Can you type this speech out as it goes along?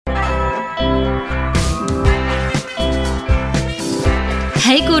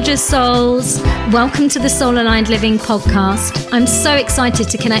Hey gorgeous souls, welcome to the Soul Aligned Living podcast. I'm so excited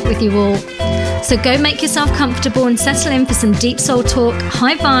to connect with you all. So go make yourself comfortable and settle in for some deep soul talk,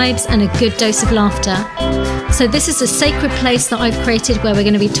 high vibes and a good dose of laughter. So this is a sacred place that I've created where we're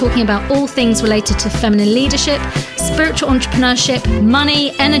going to be talking about all things related to feminine leadership, spiritual entrepreneurship,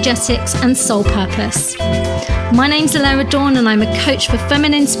 money, energetics and soul purpose. My name's Alara Dawn and I'm a coach for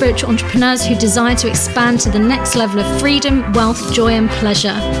feminine spiritual entrepreneurs who desire to expand to the next level of freedom, wealth, joy and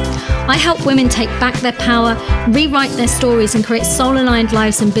pleasure. I help women take back their power, rewrite their stories and create soul-aligned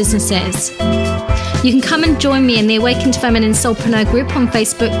lives and businesses. You can come and join me in the Awakened Feminine Soulpreneur group on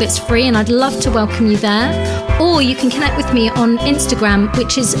Facebook that's free and I'd love to welcome you there. Or you can connect with me on Instagram,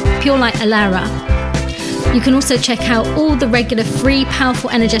 which is Pure Light Alara. You can also check out all the regular free, powerful,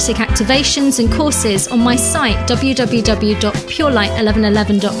 energetic activations and courses on my site,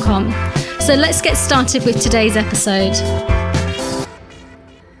 www.purelight1111.com. So let's get started with today's episode.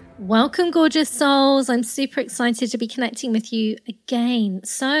 Welcome, gorgeous souls. I'm super excited to be connecting with you again.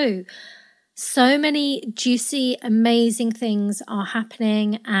 So many juicy, amazing things are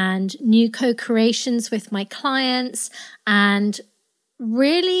happening and new co-creations with my clients and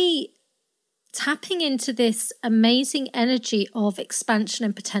really tapping into this amazing energy of expansion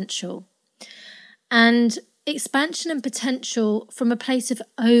and potential. And expansion and potential from a place of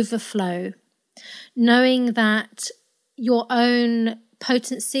overflow, knowing that your own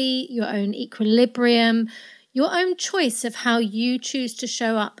potency, your own equilibrium, your own choice of how you choose to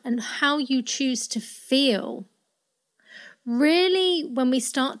show up and how you choose to feel. Really, when we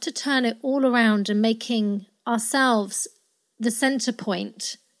start to turn it all around and making ourselves the center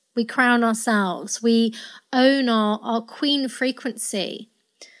point, we crown ourselves, we own our queen frequency,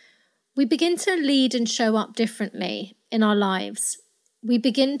 we begin to lead and show up differently in our lives. We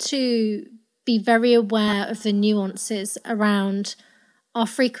begin to be very aware of the nuances around our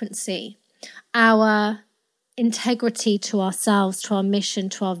frequency, our integrity to ourselves, to our mission,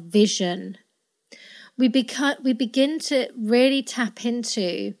 to our vision. We begin to really tap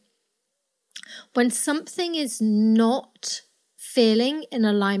into when something is not feeling in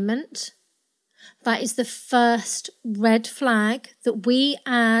alignment. That is the first red flag that we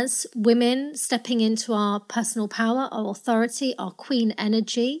as women stepping into our personal power, our authority, our queen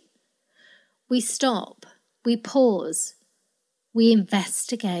energy, we stop, we pause, we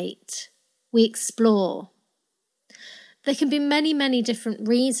investigate, we explore. There can be many, many different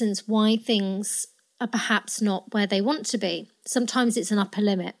reasons why things are perhaps not where they want to be. Sometimes it's an upper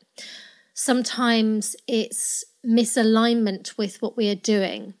limit. Sometimes it's misalignment with what we are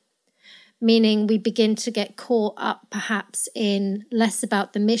doing, meaning we begin to get caught up perhaps in less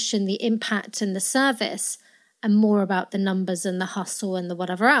about the mission, the impact and the service, and more about the numbers and the hustle and the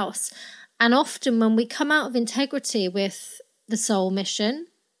whatever else. And often when we come out of integrity with the soul mission,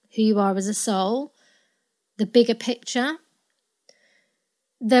 who you are as a soul, the bigger picture,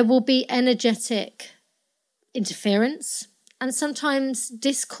 there will be energetic interference and sometimes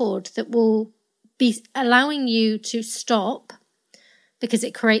discord that will be allowing you to stop because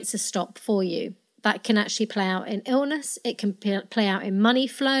it creates a stop for you. That can actually play out in illness, it can play out in money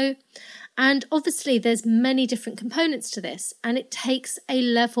flow, and obviously there's many different components to this, and it takes a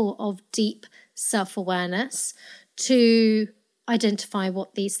level of deep self-awareness to identify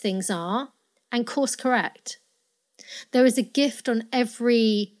what these things are and course correct. There is a gift on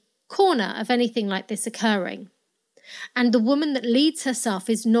every corner of anything like this occurring. And the woman that leads herself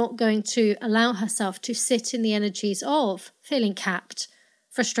is not going to allow herself to sit in the energies of feeling capped,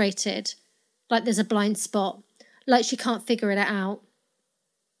 frustrated, like there's a blind spot, like she can't figure it out.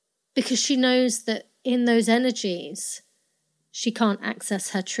 Because she knows that in those energies, she can't access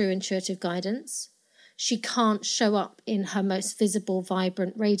her true intuitive guidance. She can't show up in her most visible,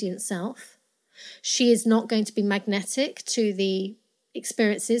 vibrant, radiant self. She is not going to be magnetic to the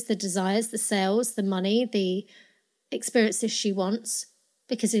experiences, the desires, the sales, the money, the experiences she wants,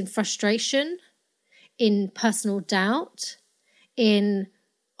 because in frustration, in personal doubt, in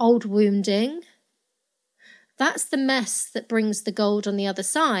old wounding, that's the mess that brings the gold on the other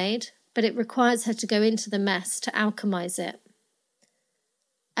side, but it requires her to go into the mess to alchemize it.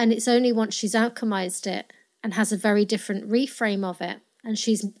 And it's only once she's alchemized it and has a very different reframe of it, and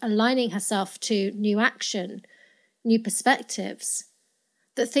she's aligning herself to new action, new perspectives,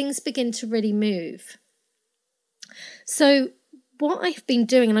 that things begin to really move. So what I've been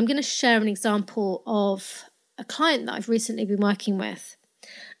doing, and I'm going to share an example of a client that I've recently been working with.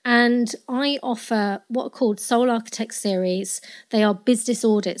 And I offer what are called Soul Architect series. They are business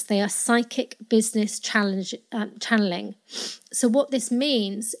audits. They are psychic business channeling. So what this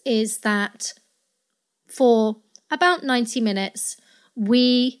means is that for about 90 minutes,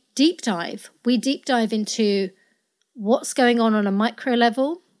 we deep dive. We deep dive into what's going on a micro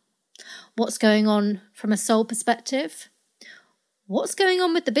level, what's going on from a soul perspective, what's going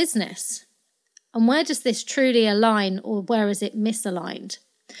on with the business, and where does this truly align or where is it misaligned?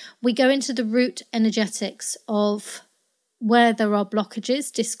 We go into the root energetics of where there are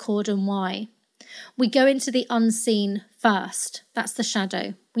blockages, discord, and why. We go into the unseen first. That's the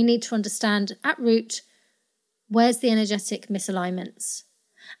shadow. We need to understand at root, where's the energetic misalignments?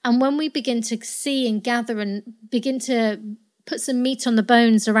 And when we begin to see and gather and begin to put some meat on the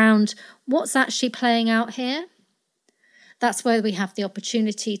bones around what's actually playing out here, that's where we have the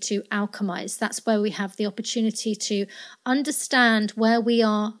opportunity to alchemize. That's where we have the opportunity to understand where we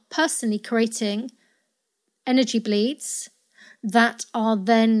are personally creating energy bleeds that are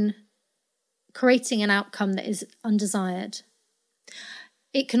then creating an outcome that is undesired.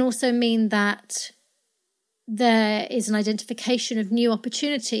 It can also mean that there is an identification of new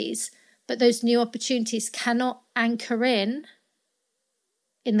opportunities, but those new opportunities cannot anchor in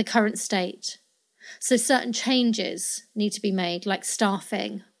the current state. So certain changes need to be made, like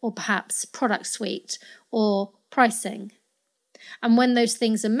staffing or perhaps product suite or pricing. And when those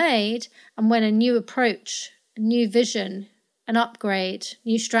things are made, and when a new approach, a new vision, an upgrade,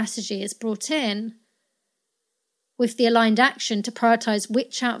 new strategy is brought in, with the aligned action to prioritize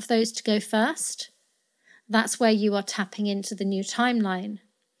which out of those to go first, that's where you are tapping into the new timeline.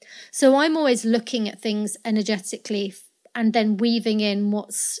 So I'm always looking at things energetically and then weaving in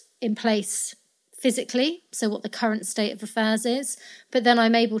what's in place physically, so what the current state of affairs is, but then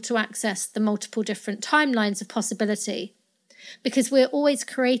I'm able to access the multiple different timelines of possibility, because we're always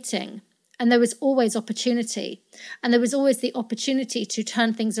creating, and there was always opportunity, and there was always the opportunity to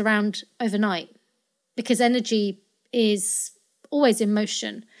turn things around overnight, because energy is always in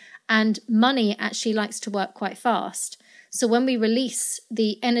motion, and money actually likes to work quite fast. So when we release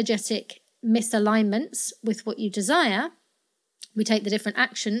the energetic misalignments with what you desire, we take the different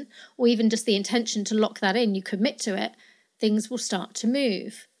action, or even just the intention to lock that in, you commit to it, things will start to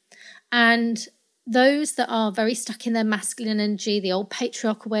move. And those that are very stuck in their masculine energy, the old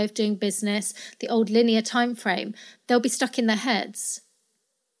patriarchal way of doing business, the old linear time frame, they'll be stuck in their heads.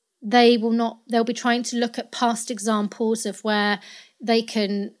 They'll be trying to look at past examples of where they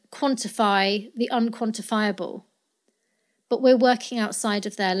can quantify the unquantifiable. But we're working outside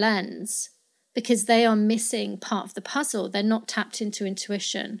of their lens, because they are missing part of the puzzle. They're not tapped into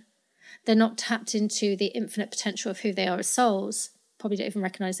intuition. They're not tapped into the infinite potential of who they are as souls. Probably don't even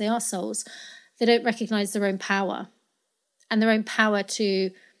recognize they are souls. They don't recognize their own power and their own power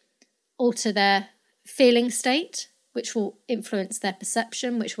to alter their feeling state, which will influence their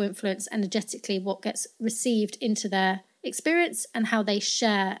perception, which will influence energetically what gets received into their experience and how they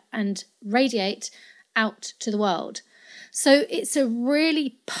share and radiate out to the world. So it's a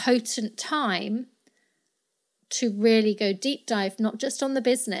really potent time to really go deep dive, not just on the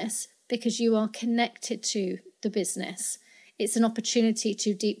business, because you are connected to the business. It's an opportunity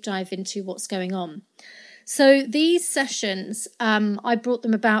to deep dive into what's going on. So these sessions, I brought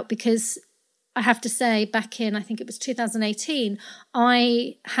them about because I have to say, back in, I think it was 2018,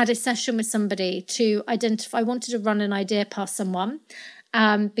 I had a session with somebody to identify, I wanted to run an idea past someone.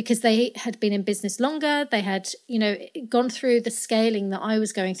 Because they had been in business longer, they had, gone through the scaling that I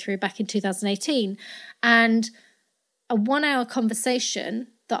was going through back in 2018, and a 1-hour conversation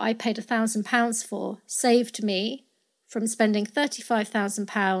that I paid £1,000 for saved me from spending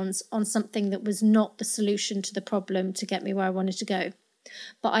 £35,000 on something that was not the solution to the problem to get me where I wanted to go.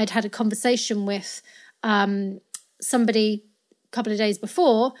 But I'd had a conversation with somebody a couple of days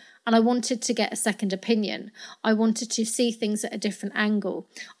before, and I wanted to get a second opinion. I wanted to see things at a different angle.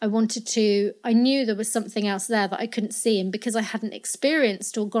 I knew there was something else there that I couldn't see. And because I hadn't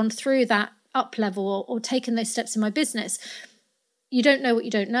experienced or gone through that up level or taken those steps in my business, you don't know what you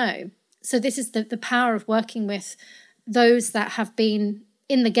don't know. So this is the power of working with those that have been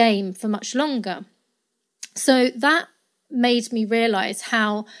in the game for much longer. So that made me realize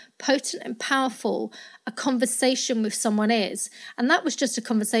how potent and powerful a conversation with someone is. And that was just a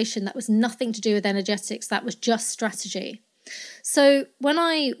conversation that was nothing to do with energetics. That was just strategy. So when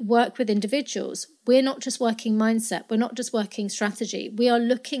I work with individuals, we're not just working mindset. We're not just working strategy. We are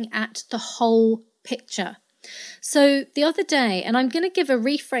looking at the whole picture. So the other day, and I'm going to give a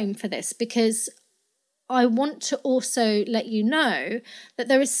reframe for this because I want to also let you know that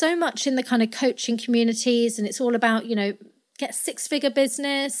there is so much in the kind of coaching communities, and it's all about, get 6-figure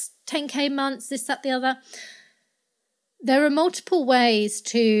business, 10K months, this, that, the other. There are multiple ways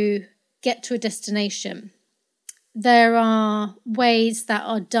to get to a destination. There are ways that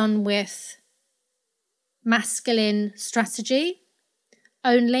are done with masculine strategy.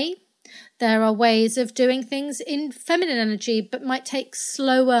 only. There are ways of doing things in feminine energy, but might take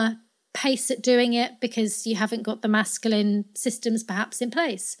slower pace at doing it because you haven't got the masculine systems perhaps in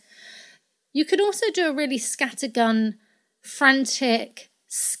place. You could also do a really scattergun, frantic,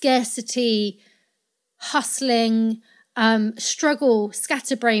 scarcity, hustling, struggle,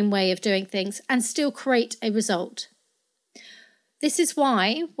 scatterbrain way of doing things and still create a result. This is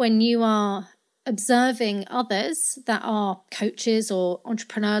why when you are observing others that are coaches or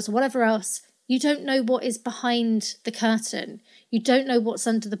entrepreneurs or whatever else, you don't know what is behind the curtain. You don't know what's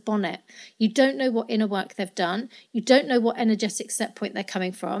under the bonnet. You don't know what inner work they've done. You don't know what energetic set point they're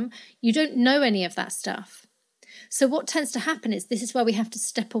coming from. You don't know any of that stuff. So what tends to happen is this is where we have to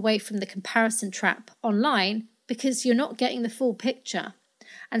step away from the comparison trap online because you're not getting the full picture.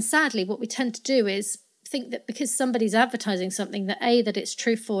 And sadly, what we tend to do is think that because somebody's advertising something, that A, that it's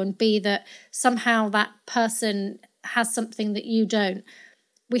truthful, and B, that somehow that person has something that you don't.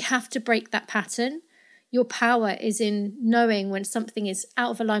 We have to break that pattern. Your power is in knowing when something is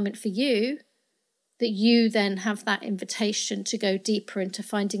out of alignment for you, that you then have that invitation to go deeper into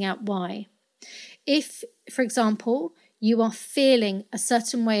finding out why. If, for example, you are feeling a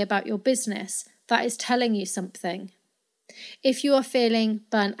certain way about your business, that is telling you something. If you are feeling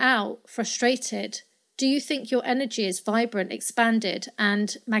burnt out, frustrated, do you think your energy is vibrant, expanded,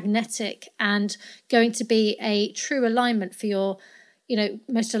 and magnetic and going to be a true alignment for your,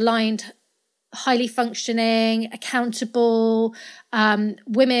 most aligned, highly functioning, accountable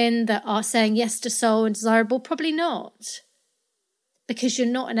women that are saying yes to soul and desirable? Probably not, because you're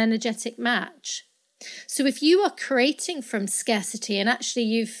not an energetic match. So if you are creating from scarcity and actually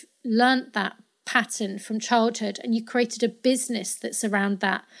you've learnt that pattern from childhood and you created a business that's around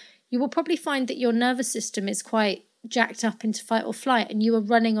that, you will probably find that your nervous system is quite jacked up into fight or flight and you were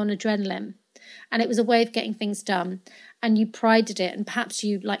running on adrenaline and it was a way of getting things done and you prided it. And perhaps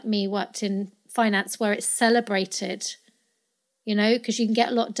you, like me, worked in finance where it's celebrated, because you can get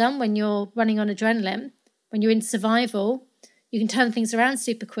a lot done when you're running on adrenaline. When you're in survival, you can turn things around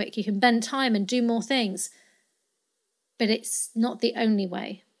super quick. You can bend time and do more things. But it's not the only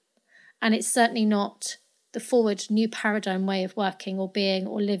way. And it's certainly not the forward new paradigm way of working or being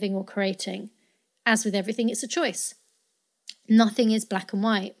or living or creating. As with everything, it's a choice. Nothing is black and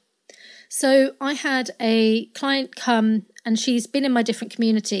white. So I had a client come and she's been in my different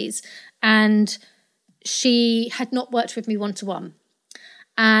communities and she had not worked with me one-to-one.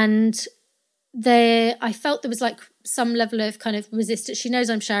 And I felt there was like some level of kind of resistance. She knows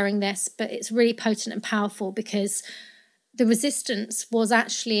I'm sharing this, but it's really potent and powerful because the resistance was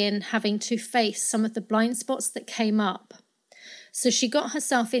actually in having to face some of the blind spots that came up. So she got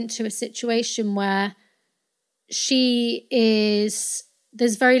herself into a situation where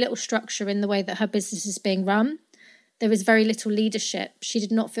there's very little structure in the way that her business is being run. There is very little leadership. She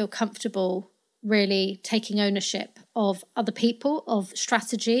did not feel comfortable really taking ownership of other people, of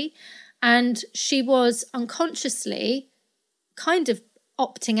strategy. And she was unconsciously kind of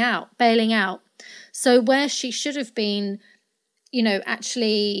opting out, bailing out. So where she should have been,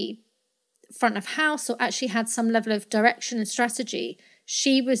 actually front of house or actually had some level of direction and strategy,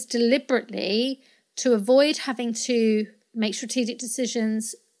 she was deliberately, to avoid having to make strategic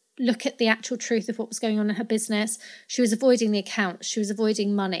decisions, look at the actual truth of what was going on in her business, she was avoiding the accounts, she was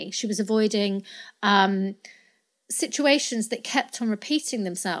avoiding money, she was avoiding situations that kept on repeating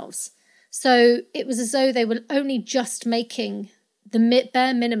themselves. So it was as though they were only just making the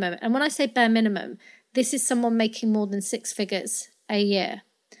bare minimum. And when I say bare minimum, this is someone making more than 6 figures a year.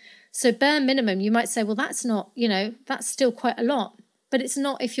 So bare minimum, you might say, well, that's not, that's still quite a lot. But it's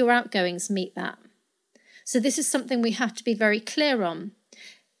not if your outgoings meet that. So this is something we have to be very clear on.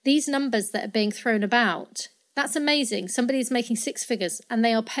 These numbers that are being thrown about, that's amazing. Somebody's making 6 figures and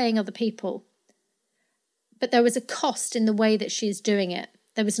they are paying other people. But there was a cost in the way that she is doing it.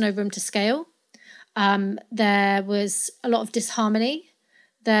 There was no room to scale. There was a lot of disharmony.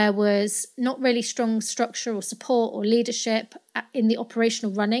 There was not really strong structure or support or leadership in the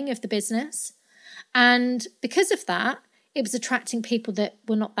operational running of the business. And because of that, it was attracting people that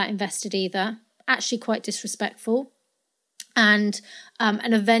were not that invested either, actually quite disrespectful. And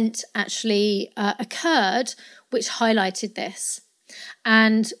an event actually occurred which highlighted this.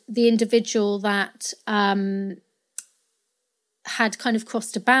 And the individual that had kind of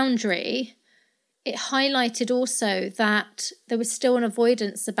crossed a boundary, it highlighted also that there was still an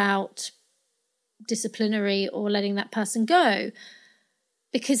avoidance about disciplinary or letting that person go,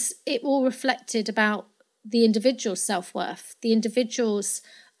 because it all reflected about the individual's self-worth, the individual's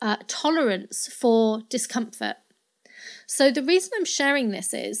tolerance for discomfort. So the reason I'm sharing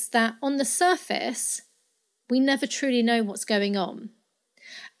this is that on the surface, we never truly know what's going on.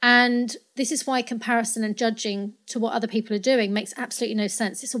 And this is why comparison and judging to what other people are doing makes absolutely no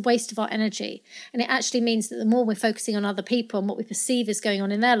sense. It's a waste of our energy. And it actually means that the more we're focusing on other people and what we perceive is going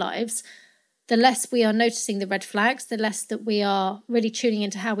on in their lives, the less we are noticing the red flags, the less that we are really tuning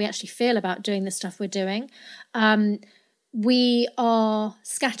into how we actually feel about doing the stuff we're doing. We are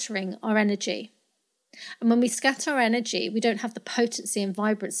scattering our energy. And when we scatter our energy, we don't have the potency and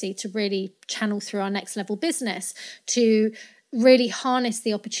vibrancy to really channel through our next level business, to really harness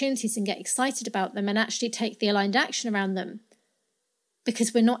the opportunities and get excited about them and actually take the aligned action around them,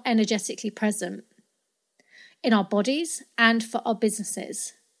 because we're not energetically present in our bodies and for our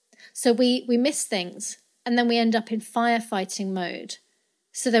businesses. So we miss things, and then we end up in firefighting mode.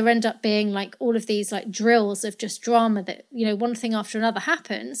 So there end up being like all of these like drills of just drama that, one thing after another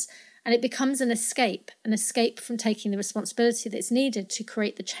happens, and it becomes an escape from taking the responsibility that's needed to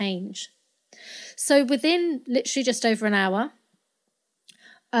create the change. So within literally just over an hour,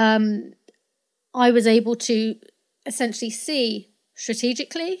 I was able to essentially see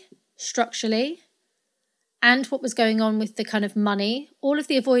strategically, structurally, and what was going on with the kind of money, all of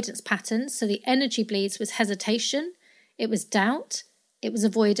the avoidance patterns. So the energy bleeds was hesitation, it was doubt, it was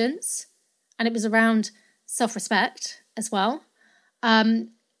avoidance, and it was around self-respect as well.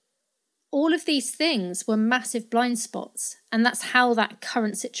 All of these things were massive blind spots, and that's how that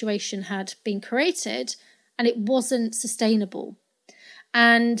current situation had been created, and it wasn't sustainable.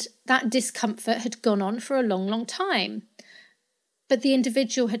 And that discomfort had gone on for a long, long time. But the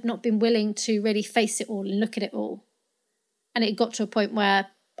individual had not been willing to really face it all and look at it all. And it got to a point where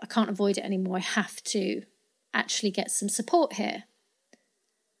I can't avoid it anymore. I have to actually get some support here.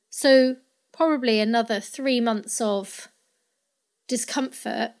 So probably another 3 months of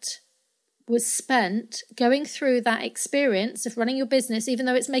discomfort was spent going through that experience of running your business. Even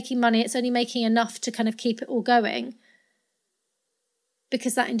though it's making money, it's only making enough to kind of keep it all going,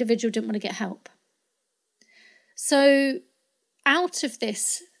 because that individual didn't want to get help. So out of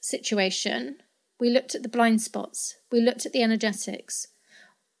this situation, we looked at the blind spots. We looked at the energetics.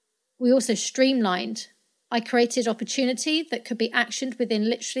 We also streamlined. I created opportunity that could be actioned within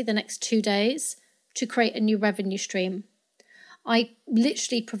literally the next 2 days to create a new revenue stream. I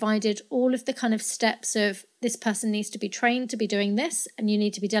literally provided all of the kind of steps of this person needs to be trained to be doing this, and you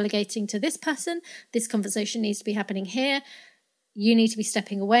need to be delegating to this person. This conversation needs to be happening here. You need to be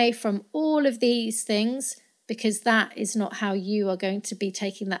stepping away from all of these things, because that is not how you are going to be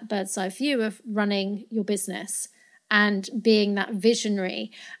taking that bird's eye view of running your business and being that visionary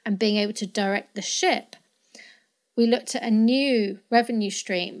and being able to direct the ship. We looked at a new revenue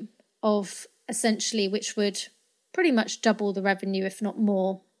stream of essentially which would pretty much double the revenue, if not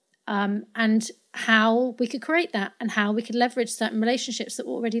more, and how we could create that and how we could leverage certain relationships that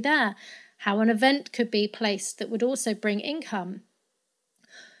were already there, how an event could be placed that would also bring income.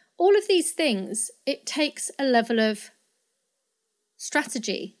 All of these things, it takes a level of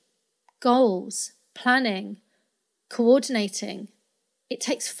strategy, goals, planning, coordinating. It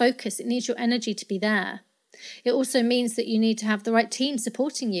takes focus. It needs your energy to be there. It also means that you need to have the right team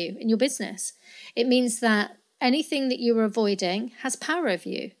supporting you in your business. It means that anything that you are avoiding has power over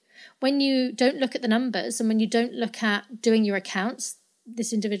you. When you don't look at the numbers and when you don't look at doing your accounts,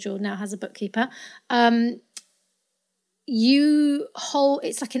 this individual now has a bookkeeper,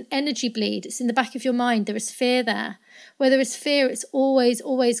 it's like an energy bleed. It's in the back of your mind. There is fear there. Where there is fear, it's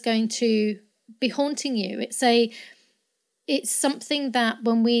always going to be haunting you. It's something that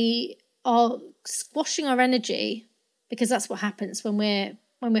when we are squashing our energy, because that's what happens when we're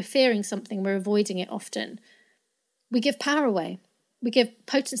fearing something, we're avoiding it often. We give power away. We give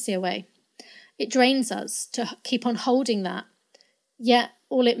potency away. It drains us to keep on holding that. Yet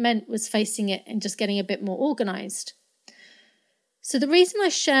all it meant was facing it and just getting a bit more organised. So the reason I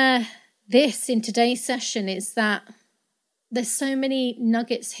share this in today's session is that there's so many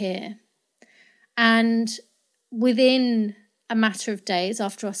nuggets here. And within a matter of days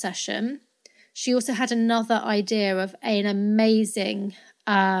after our session, she also had another idea of an amazing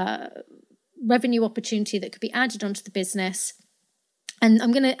revenue opportunity that could be added onto the business. And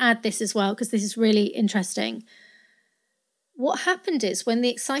I'm going to add this as well because this is really interesting. What happened is when the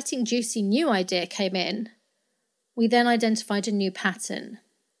exciting, juicy new idea came in, we then identified a new pattern.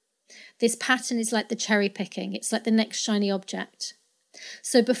 This pattern is like the cherry picking. It's like the next shiny object.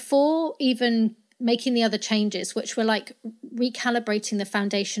 So before even making the other changes, which were like recalibrating the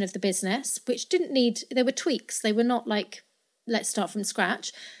foundation of the business, which they were tweaks. They were not like, let's start from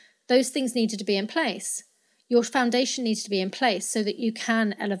scratch. Those things needed to be in place. Your foundation needs to be in place so that you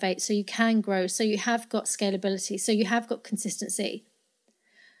can elevate, so you can grow, so you have got scalability, so you have got consistency.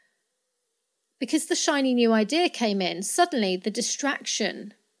 Because the shiny new idea came in, suddenly the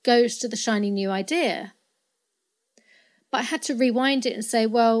distraction goes to the shiny new idea. But I had to rewind it and say,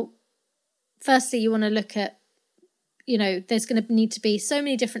 well, firstly, you want to look at, there's going to need to be so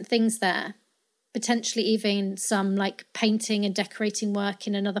many different things there, potentially even some like painting and decorating work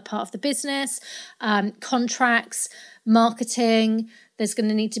in another part of the business, contracts, marketing. There's going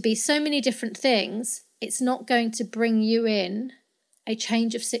to need to be so many different things. It's not going to bring you in a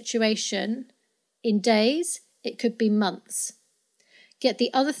change of situation in days. It could be months. Get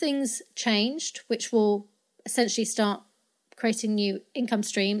the other things changed, which will essentially start creating new income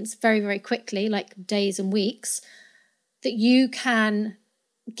streams very, very quickly, like days and weeks, that you can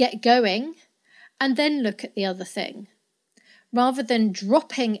get going and then look at the other thing. Rather than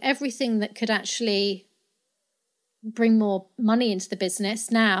dropping everything that could actually bring more money into the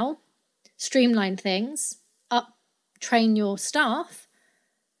business now, streamline things, train your staff,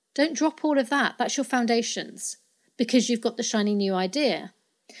 don't drop all of that. That's your foundations, because you've got the shiny new idea.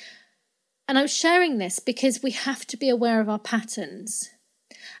 And I'm sharing this because we have to be aware of our patterns.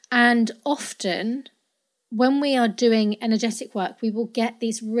 And often when we are doing energetic work, we will get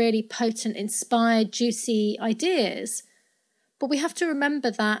these really potent, inspired, juicy ideas. But we have to remember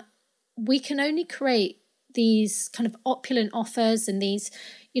that we can only create these kind of opulent offers and these,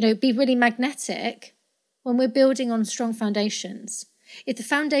 be really magnetic when we're building on strong foundations. If the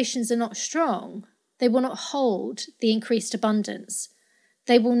foundations are not strong, they will not hold the increased abundance.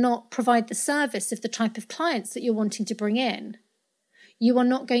 They will not provide the service of the type of clients that you're wanting to bring in. You are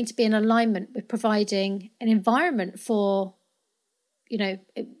not going to be in alignment with providing an environment for,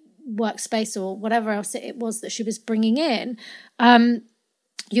 workspace or whatever else it was that she was bringing in.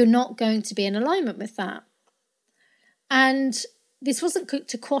 You're not going to be in alignment with that. And this wasn't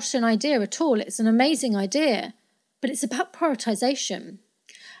to quash an idea at all. It's an amazing idea, but it's about prioritization.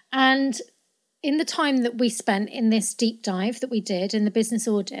 And in the time that we spent in this deep dive that we did in the business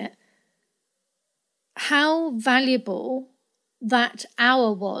audit, how valuable that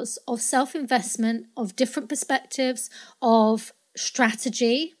hour was of self-investment, of different perspectives, of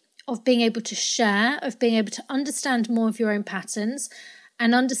strategy, of being able to share, of being able to understand more of your own patterns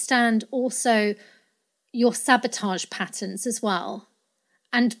and understand also your sabotage patterns as well,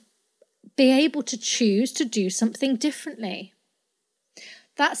 and be able to choose to do something differently.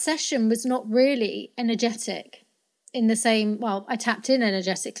 That session was not really energetic in the same, I tapped in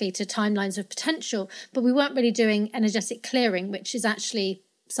energetically to timelines of potential, but we weren't really doing energetic clearing, which is actually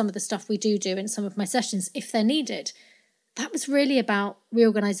some of the stuff we do in some of my sessions if they're needed. That was really about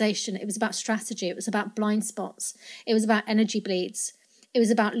reorganization. It was about strategy. It was about blind spots. It was about energy bleeds. It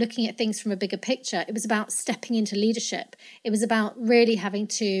was about looking at things from a bigger picture. It was about stepping into leadership. It was about really having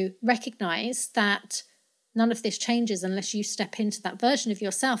to recognize that none of this changes unless you step into that version of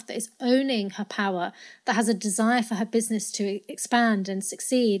yourself that is owning her power, that has a desire for her business to expand and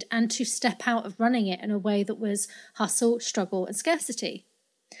succeed, and to step out of running it in a way that was hustle, struggle, and scarcity.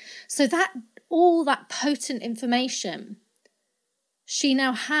 So that all that potent information she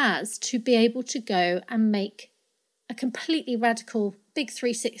now has to be able to go and make a completely radical big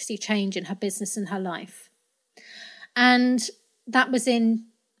 360 change in her business and her life. And that was in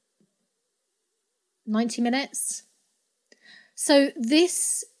 90 minutes. So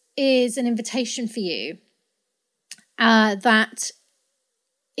this is an invitation for you that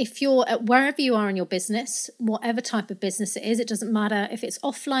if you're at wherever you are in your business, whatever type of business it is, it doesn't matter if it's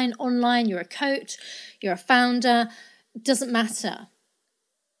offline, online, you're a coach, you're a founder, it doesn't matter.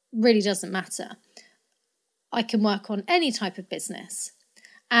 Really doesn't matter. I can work on any type of business.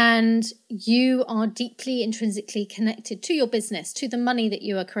 And you are deeply intrinsically connected to your business, to the money that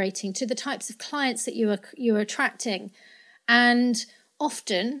you are creating, to the types of clients that you are attracting. And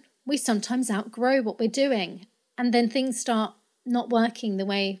often we sometimes outgrow what we're doing, and then things start not working the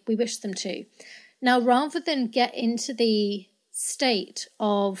way we wish them to. Now, rather than get into the state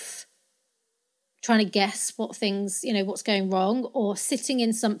of trying to guess what things, what's going wrong, or sitting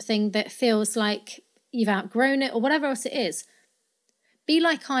in something that feels like you've outgrown it or whatever else it is, be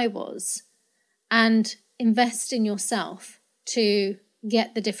like I was and invest in yourself to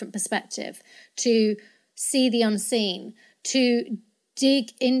get the different perspective, to see the unseen, to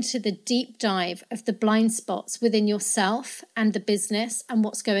dig into the deep dive of the blind spots within yourself and the business and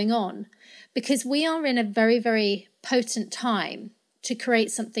what's going on. Because we are in a very, very potent time to create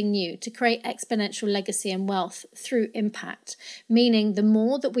something new, to create exponential legacy and wealth through impact. Meaning the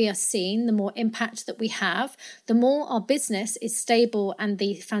more that we are seen, the more impact that we have, the more our business is stable and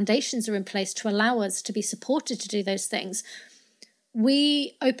the foundations are in place to allow us to be supported to do those things.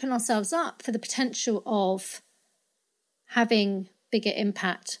 We open ourselves up for the potential of having bigger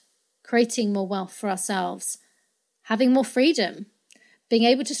impact, creating more wealth for ourselves, having more freedom, being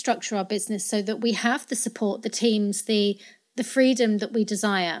able to structure our business so that we have the support, the teams, the freedom that we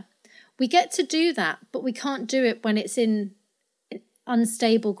desire. We get to do that, but we can't do it when it's in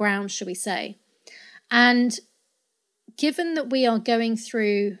unstable ground, shall we say. And given that we are going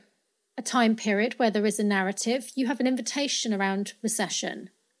through a time period where there is a narrative, you have an invitation around recession.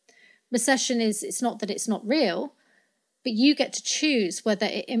 Recession is, it's not that it's not real, but you get to choose whether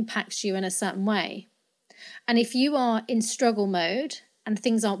it impacts you in a certain way. And if you are in struggle mode and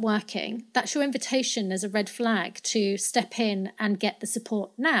things aren't working, that's your invitation as a red flag to step in and get the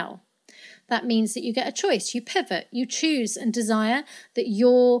support now. That means that you get a choice, you pivot, you choose and desire that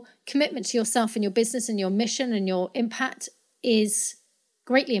your commitment to yourself and your business and your mission and your impact is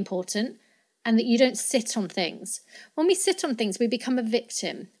greatly important, and that you don't sit on things. When we sit on things, we become a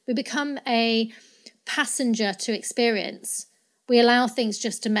victim. We become a passenger to experience. We allow things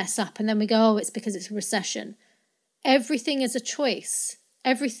just to mess up, and then we go, oh, it's because it's a recession. Everything is a choice.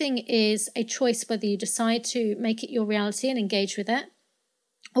 Everything is a choice whether you decide to make it your reality and engage with it,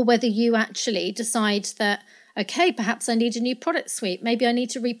 or whether you actually decide that, okay, perhaps I need a new product suite. Maybe I need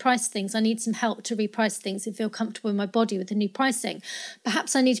to reprice things. I need some help to reprice things and feel comfortable in my body with the new pricing.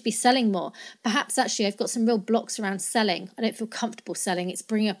 Perhaps I need to be selling more. Perhaps actually I've got some real blocks around selling. I don't feel comfortable selling. It's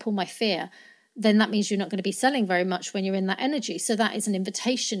bringing up all my fear. Then that means you're not going to be selling very much when you're in that energy. So that is an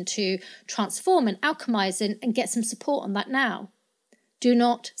invitation to transform and alchemize and get some support on that now. Do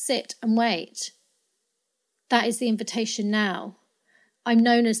not sit and wait. That is the invitation now. I'm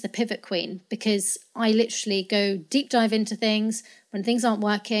known as the pivot queen because I literally go deep dive into things. When things aren't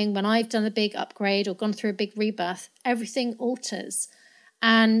working, when I've done a big upgrade or gone through a big rebirth, everything alters.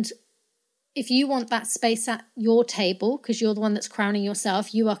 And if you want that space at your table, because you're the one that's crowning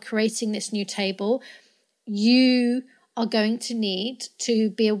yourself, you are creating this new table, you are going to need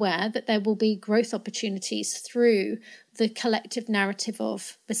to be aware that there will be growth opportunities through the collective narrative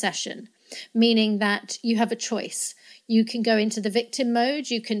of recession, meaning that you have a choice. You can go into the victim mode.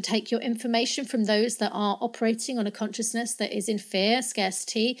 You can take your information from those that are operating on a consciousness that is in fear,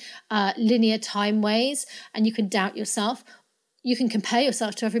 scarcity, linear time ways, and you can doubt yourself. You can compare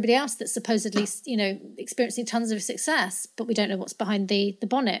yourself to everybody else that's supposedly, experiencing tons of success, but we don't know what's behind the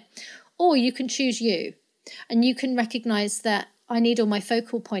bonnet. Or you can choose you, and you can recognize that I need all my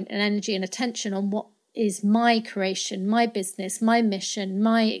focal point and energy and attention on what is my creation, my business, my mission,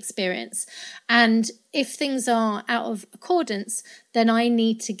 my experience. And if things are out of accordance, then I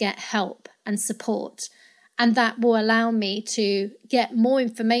need to get help and support. And that will allow me to get more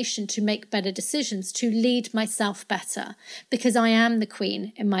information to make better decisions, to lead myself better, because I am the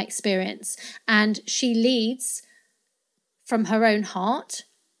queen in my experience. And she leads from her own heart,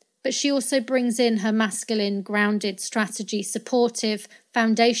 but she also brings in her masculine, grounded strategy, supportive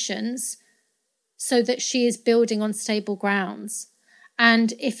foundations, so that she is building on stable grounds.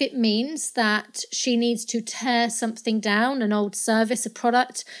 And if it means that she needs to tear something down, an old service, a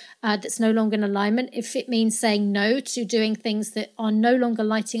product that's no longer in alignment, if it means saying no to doing things that are no longer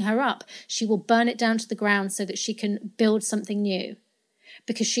lighting her up, she will burn it down to the ground so that she can build something new.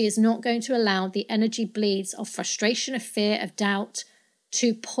 Because she is not going to allow the energy bleeds of frustration, of fear, of doubt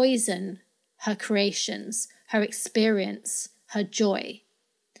to poison her creations, her experience, her joy.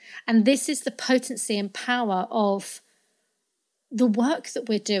 And this is the potency and power of the work that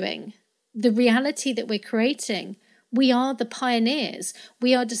we're doing, the reality that we're creating. We are the pioneers.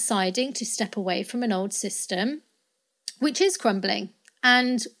 We are deciding to step away from an old system, which is crumbling.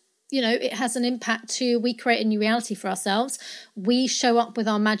 And, it has an impact to, we create a new reality for ourselves. We show up with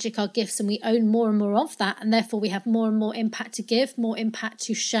our magic, our gifts, and we own more and more of that. And therefore we have more and more impact to give, more impact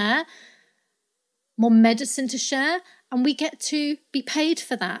to share, more medicine to share. And we get to be paid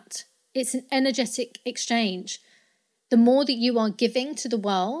for that. It's an energetic exchange. The more that you are giving to the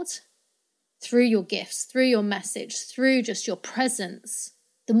world through your gifts, through your message, through just your presence,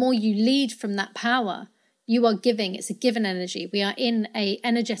 the more you lead from that power. You are giving. It's a given energy. We are in an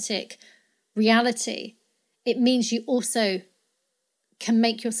energetic reality. It means you also can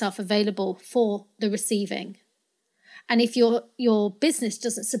make yourself available for the receiving. And if your business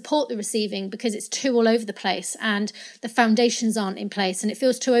doesn't support the receiving because it's too all over the place and the foundations aren't in place and it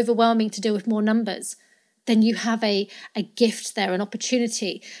feels too overwhelming to deal with more numbers, then you have a gift there, an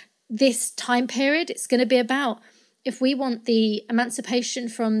opportunity. This time period, it's going to be about, if we want the emancipation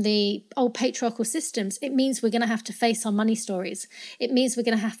from the old patriarchal systems, it means we're going to have to face our money stories. It means we're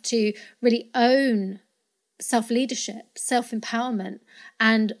going to have to really own self-leadership, self-empowerment,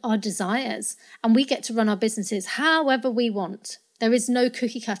 and our desires. And we get to run our businesses however we want. There is no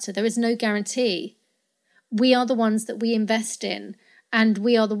cookie cutter. There is no guarantee. We are the ones that we invest in, and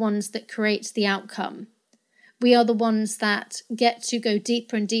we are the ones that create the outcome. We are the ones that get to go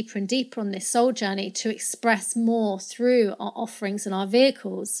deeper and deeper and deeper on this soul journey to express more through our offerings and our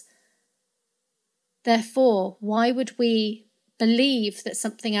vehicles. Therefore, why would we believe that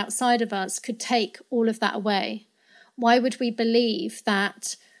something outside of us could take all of that away? Why would we believe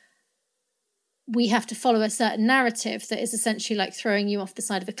that we have to follow a certain narrative that is essentially like throwing you off the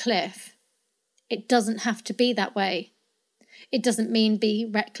side of a cliff? It doesn't have to be that way. It doesn't mean be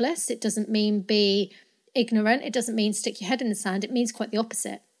reckless. It doesn't mean be ignorant. It doesn't mean stick your head in the sand. It means quite the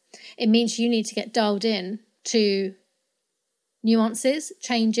opposite. It means you need to get dialed in to nuances,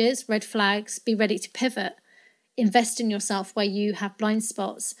 changes, red flags, be ready to pivot, invest in yourself where you have blind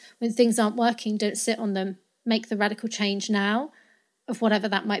spots. When things aren't working, don't sit on them. Make the radical change now of whatever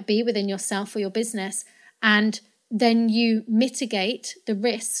that might be within yourself or your business. And then you mitigate the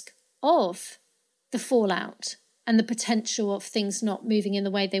risk of the fallout and the potential of things not moving in the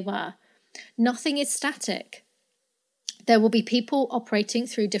way they were. Nothing is static. There will be people operating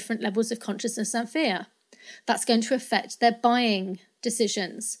through different levels of consciousness and fear. That's going to affect their buying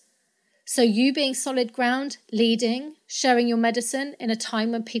decisions. So you being solid ground, leading, sharing your medicine in a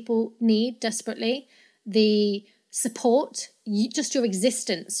time when people need desperately the support, just your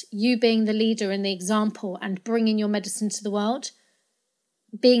existence, you being the leader and the example and bringing your medicine to the world,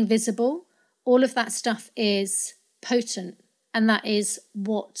 being visible, all of that stuff is potent, and that is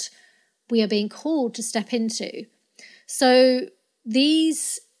what we are being called to step into. So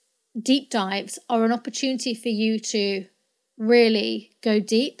these deep dives are an opportunity for you to really go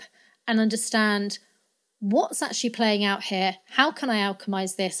deep and understand what's actually playing out here. How can I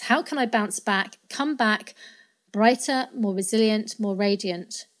alchemize this? How can I bounce back, come back brighter, more resilient, more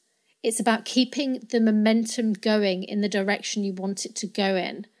radiant? It's about keeping the momentum going in the direction you want it to go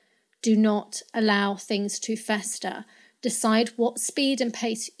in. Do not allow things to fester. Decide what speed and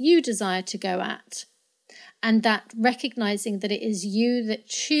pace you desire to go at. And that recognizing that it is you that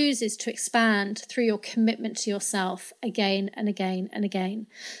chooses to expand through your commitment to yourself again and again and again.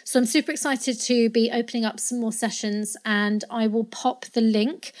 So I'm super excited to be opening up some more sessions, and I will pop the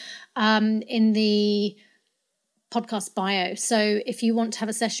link in the podcast bio. So if you want to have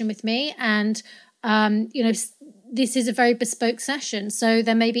a session with me, and this is a very bespoke session, so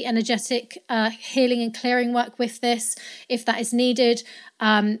there may be energetic healing and clearing work with this if that is needed,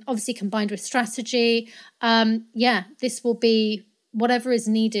 obviously combined with strategy. This will be whatever is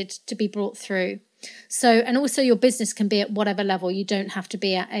needed to be brought through. So, and also your business can be at whatever level. You don't have to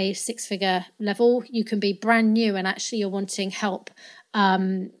be at a 6-figure level. You can be brand new and actually you're wanting help.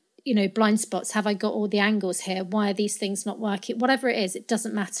 Blind spots. Have I got all the angles here? Why are these things not working? Whatever it is, it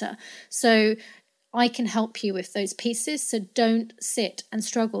doesn't matter. So I can help you with those pieces. So don't sit and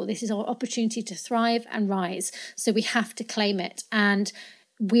struggle. This is our opportunity to thrive and rise. So we have to claim it. And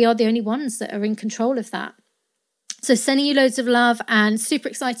we are the only ones that are in control of that. So sending you loads of love and super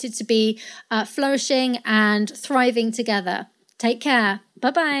excited to be flourishing and thriving together. Take care.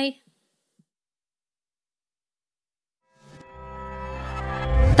 Bye-bye.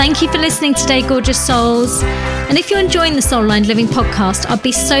 Thank you for listening today, gorgeous souls. And if you're enjoying the Soul Aligned Living podcast, I'd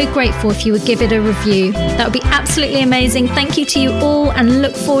be so grateful if you would give it a review. That would be absolutely amazing. Thank you to you all, and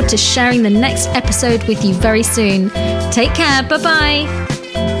look forward to sharing the next episode with you very soon. Take care. Bye-bye.